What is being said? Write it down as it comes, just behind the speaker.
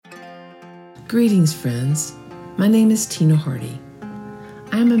Greetings, friends. My name is Tina Hardy.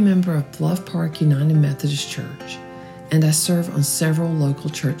 I am a member of Bluff Park United Methodist Church, and I serve on several local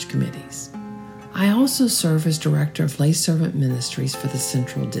church committees. I also serve as Director of Lay Servant Ministries for the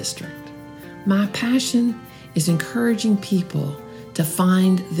Central District. My passion is encouraging people to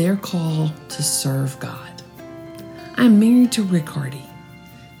find their call to serve God. I'm married to Rick Hardy,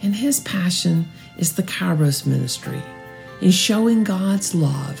 and his passion is the Kairos ministry in showing God's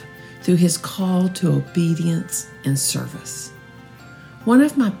love through his call to obedience and service. One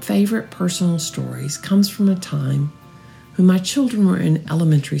of my favorite personal stories comes from a time when my children were in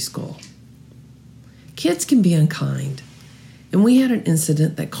elementary school. Kids can be unkind, and we had an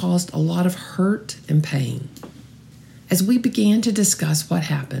incident that caused a lot of hurt and pain. As we began to discuss what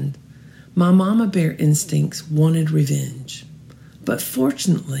happened, my mama bear instincts wanted revenge. But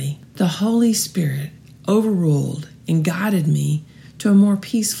fortunately, the Holy Spirit overruled and guided me to a more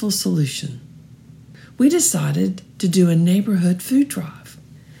peaceful solution. We decided to do a neighborhood food drive.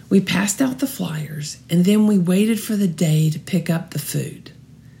 We passed out the flyers, and then we waited for the day to pick up the food,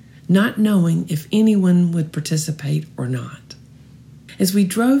 not knowing if anyone would participate or not. As we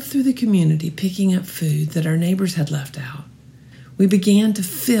drove through the community picking up food that our neighbors had left out, we began to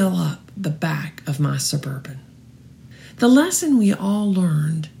fill up the back of my Suburban. The lesson we all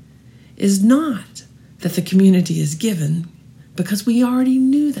learned is not that the community is given, because we already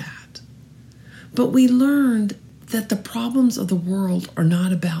knew that. But we learned that the problems of the world are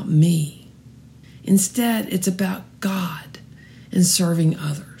not about me. Instead, it's about God and serving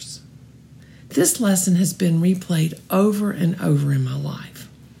others. This lesson has been replayed over and over in my life.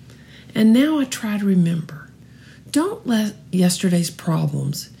 And now I try to remember, don't let yesterday's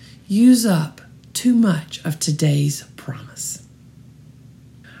problems use up too much of today's promise.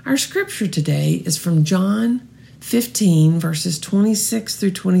 Our scripture today is from John 15, verses 26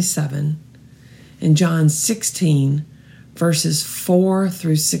 through 27, and John 16, verses 4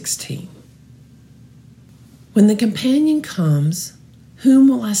 through 16. When the companion comes, whom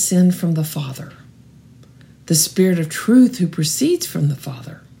will I send from the Father? The Spirit of truth who proceeds from the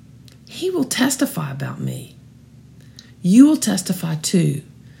Father. He will testify about me. You will testify too,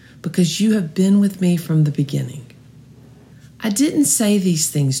 because you have been with me from the beginning. I didn't say these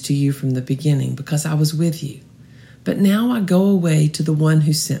things to you from the beginning because I was with you. But now I go away to the one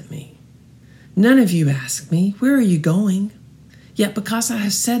who sent me. None of you ask me, where are you going? Yet because I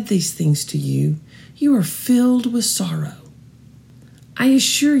have said these things to you, you are filled with sorrow. I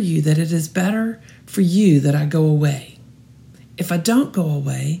assure you that it is better for you that I go away. If I don't go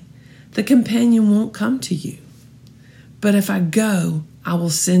away, the companion won't come to you. But if I go, I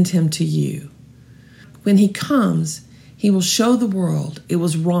will send him to you. When he comes, he will show the world it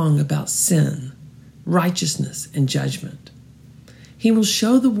was wrong about sin, righteousness, and judgment. He will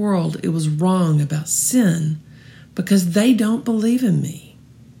show the world it was wrong about sin because they don't believe in me.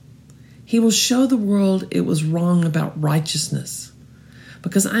 He will show the world it was wrong about righteousness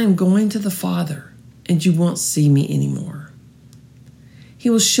because I am going to the Father and you won't see me anymore. He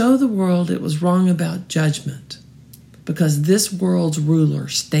will show the world it was wrong about judgment because this world's ruler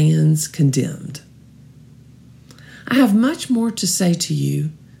stands condemned. I have much more to say to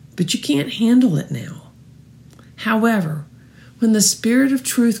you, but you can't handle it now. However, when the Spirit of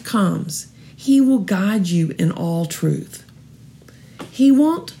truth comes, he will guide you in all truth. He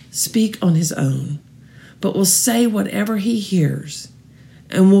won't speak on his own, but will say whatever he hears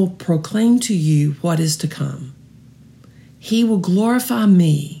and will proclaim to you what is to come. He will glorify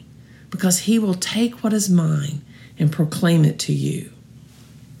me because he will take what is mine and proclaim it to you.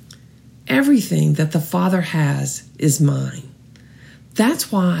 Everything that the Father has is mine.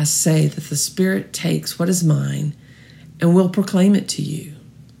 That's why I say that the Spirit takes what is mine and will proclaim it to you.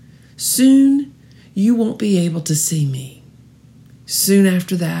 Soon, you won't be able to see me. Soon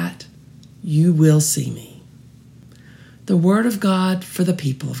after that, you will see me. The Word of God for the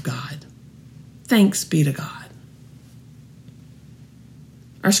people of God. Thanks be to God.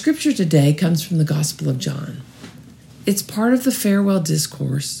 Our scripture today comes from the Gospel of John. It's part of the farewell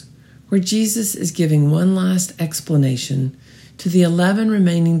discourse where Jesus is giving one last explanation to the 11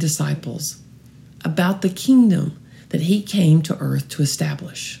 remaining disciples about the kingdom that he came to earth to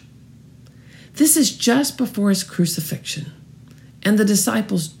establish. This is just before his crucifixion, and the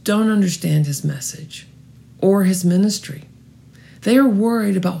disciples don't understand his message or his ministry. They are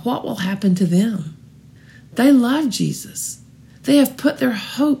worried about what will happen to them. They love Jesus. They have put their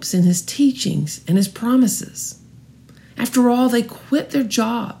hopes in his teachings and his promises. After all, they quit their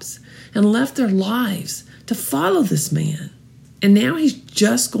jobs and left their lives to follow this man. And now he's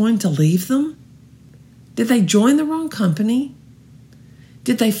just going to leave them? Did they join the wrong company?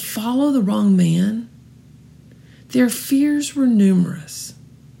 Did they follow the wrong man? Their fears were numerous.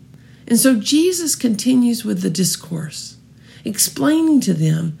 And so Jesus continues with the discourse, explaining to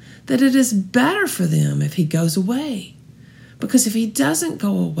them that it is better for them if he goes away. Because if he doesn't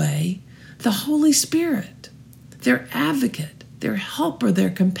go away, the Holy Spirit, their advocate, their helper, their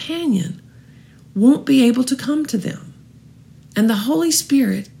companion, won't be able to come to them. And the Holy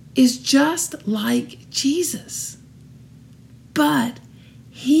Spirit is just like Jesus. But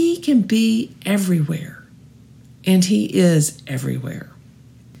he can be everywhere. And he is everywhere.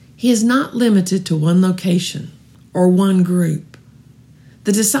 He is not limited to one location or one group.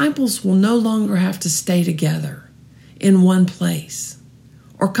 The disciples will no longer have to stay together in one place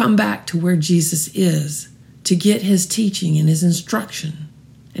or come back to where Jesus is to get his teaching and his instruction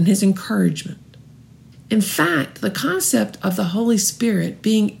and his encouragement. In fact, the concept of the Holy Spirit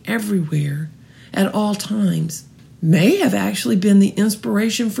being everywhere at all times may have actually been the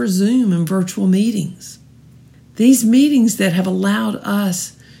inspiration for Zoom and virtual meetings. These meetings that have allowed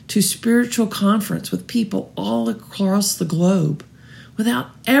us to spiritual conference with people all across the globe without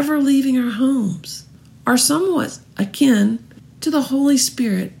ever leaving our homes are somewhat akin to the Holy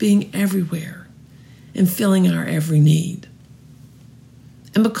Spirit being everywhere and filling our every need.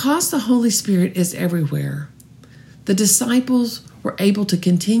 And because the Holy Spirit is everywhere, the disciples were able to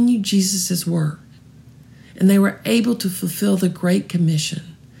continue Jesus' work, and they were able to fulfill the Great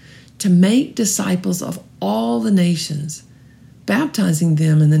Commission to make disciples of all the nations, baptizing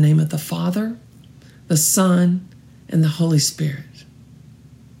them in the name of the Father, the Son, and the Holy Spirit.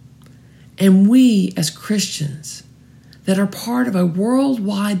 And we, as Christians that are part of a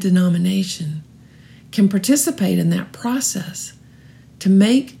worldwide denomination, can participate in that process to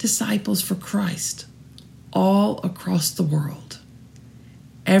make disciples for Christ all across the world.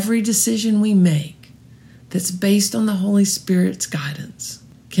 Every decision we make that's based on the Holy Spirit's guidance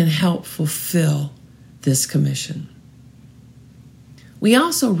can help fulfill this commission. We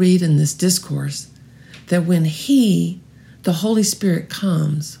also read in this discourse that when he, the Holy Spirit,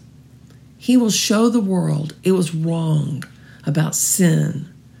 comes, he will show the world it was wrong about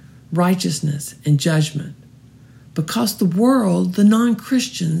sin, righteousness, and judgment, because the world, the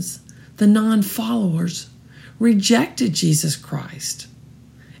non-Christians, the non-followers, rejected Jesus Christ,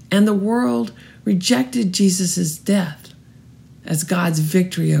 and the world rejected Jesus' death as God's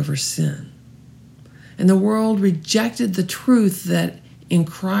victory over sin. And the world rejected the truth that in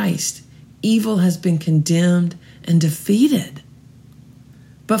Christ, evil has been condemned and defeated.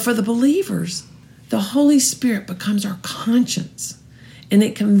 But for the believers, the Holy Spirit becomes our conscience, and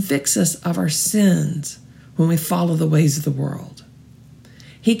it convicts us of our sins when we follow the ways of the world.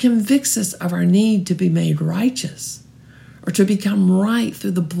 He convicts us of our need to be made righteous or to become right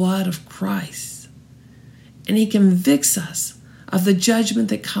through the blood of Christ. And he convicts us of the judgment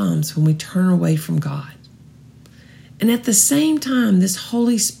that comes when we turn away from God. And at the same time, this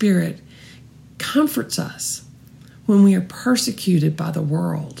Holy Spirit comforts us when we are persecuted by the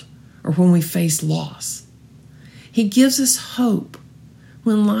world or when we face loss. He gives us hope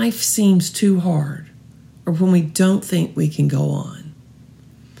when life seems too hard or when we don't think we can go on.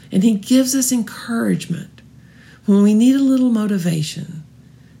 And he gives us encouragement when we need a little motivation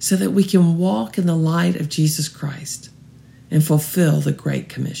so that we can walk in the light of Jesus Christ and fulfill the Great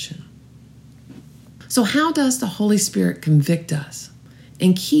Commission. So how does the Holy Spirit convict us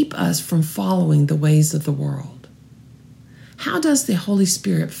and keep us from following the ways of the world? How does the Holy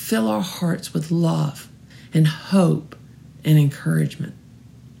Spirit fill our hearts with love and hope and encouragement?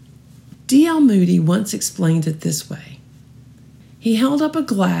 D.L. Moody once explained it this way. He held up a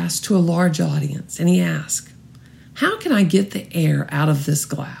glass to a large audience and he asked, "How can I get the air out of this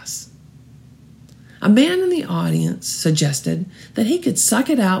glass?" A man in the audience suggested that he could suck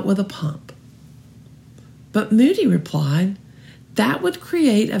it out with a pump. But Moody replied, "That would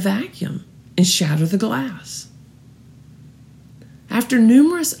create a vacuum and shatter the glass." After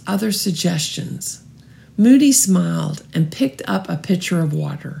numerous other suggestions, Moody smiled and picked up a pitcher of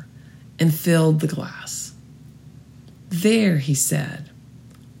water and filled the glass. "There," he said,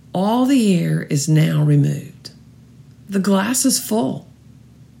 "all the air is now removed. The glass is full."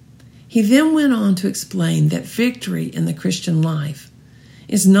 He then went on to explain that victory in the Christian life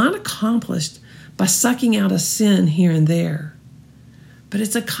is not accomplished by sucking out a sin here and there, but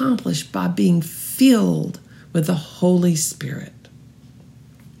it's accomplished by being filled with the Holy Spirit.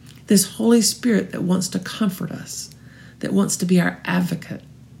 This Holy Spirit that wants to comfort us, that wants to be our advocate,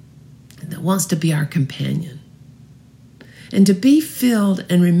 and that wants to be our companion. And to be filled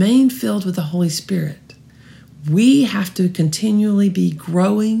and remain filled with the Holy Spirit, we have to continually be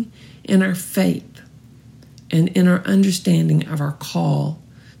growing in our faith and in our understanding of our call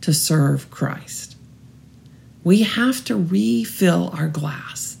to serve Christ. We have to refill our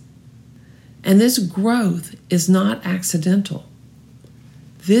glass. And this growth is not accidental.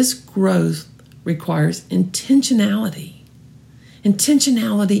 This growth requires intentionality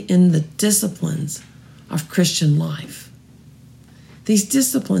in the disciplines of Christian life. These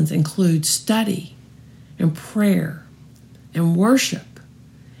disciplines include study and prayer and worship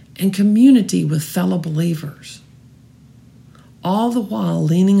and community with fellow believers, all the while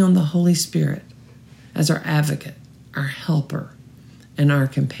leaning on the Holy Spirit as our advocate, our helper, and our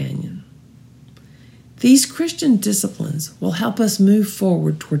companion. These Christian disciplines will help us move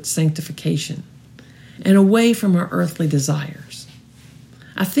forward towards sanctification and away from our earthly desires.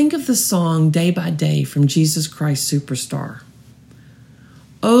 I think of the song Day by Day from Jesus Christ Superstar.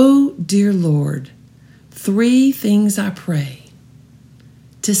 Oh, dear Lord, 3 things I pray: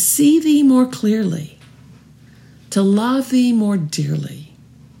 to see thee more clearly, to love thee more dearly,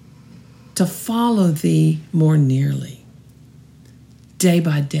 to follow thee more nearly. Day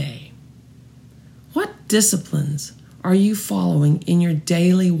by day. What disciplines are you following in your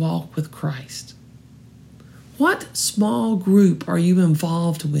daily walk with Christ? What small group are you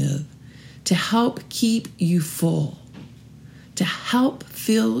involved with to help keep you full, to help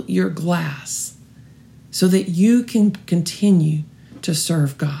fill your glass so that you can continue to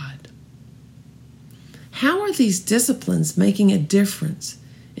serve God? How are these disciplines making a difference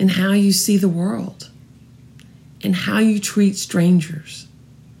in how you see the world, in how you treat strangers,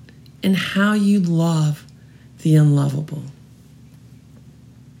 and how you love the unlovable?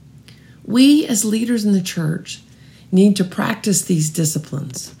 We as leaders in the church need to practice these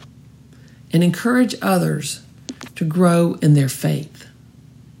disciplines and encourage others to grow in their faith.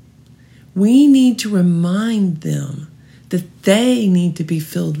 We need to remind them that they need to be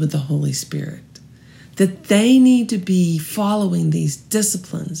filled with the Holy Spirit, that they need to be following these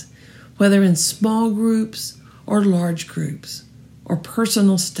disciplines, whether in small groups or large groups or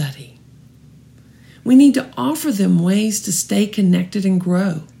personal study. We need to offer them ways to stay connected and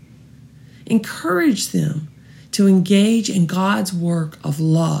grow. Encourage them to engage in God's work of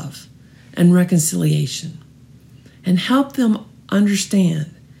love and reconciliation, and help them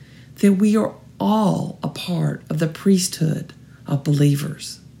understand that we are all a part of the priesthood of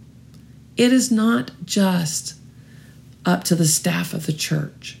believers. It is not just up to the staff of the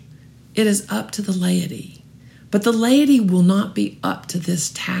church. It is up to the laity. But the laity will not be up to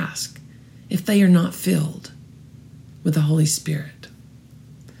this task if they are not filled with the Holy Spirit.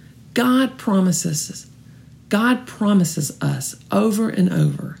 God promises us over and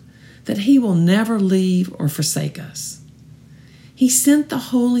over that He will never leave or forsake us. He sent the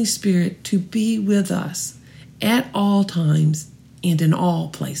Holy Spirit to be with us at all times and in all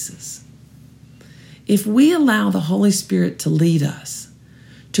places. If we allow the Holy Spirit to lead us,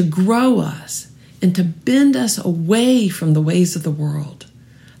 to grow us, and to bend us away from the ways of the world,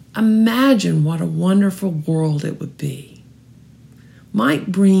 imagine what a wonderful world it would be. Mike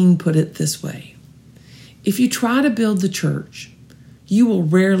Breen put it this way: if you try to build the church, you will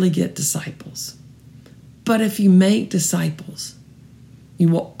rarely get disciples. But if you make disciples, you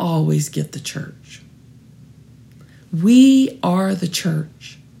will always get the church. We are the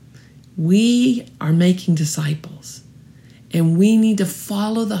church. We are making disciples, and we need to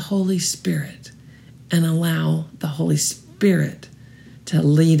follow the Holy Spirit and allow the Holy Spirit to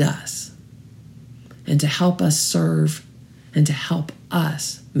lead us and to help us serve and to help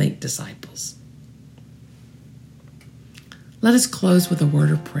us make disciples. Let us close with a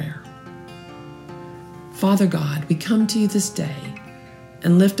word of prayer. Father God, we come to you this day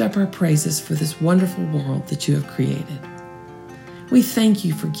and lift up our praises for this wonderful world that you have created. We thank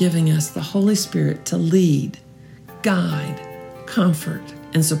you for giving us the Holy Spirit to lead, guide, comfort,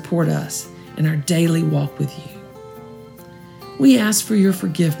 and support us in our daily walk with you. We ask for your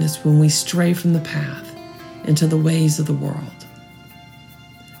forgiveness when we stray from the path into the ways of the world.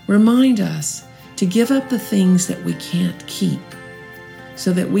 Remind us to give up the things that we can't keep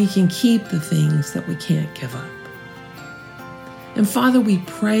so that we can keep the things that we can't give up. And Father, we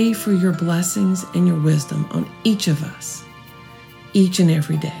pray for your blessings and your wisdom on each of us, each and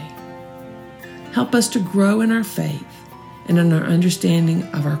every day. Help us to grow in our faith and in our understanding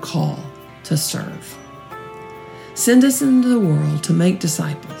of our call to serve. Send us into the world to make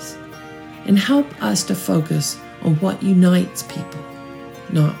disciples, and help us to focus on what unites people,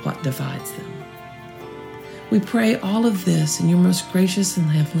 not what divides them. We pray all of this in your most gracious and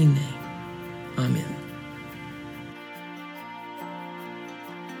heavenly name. Amen.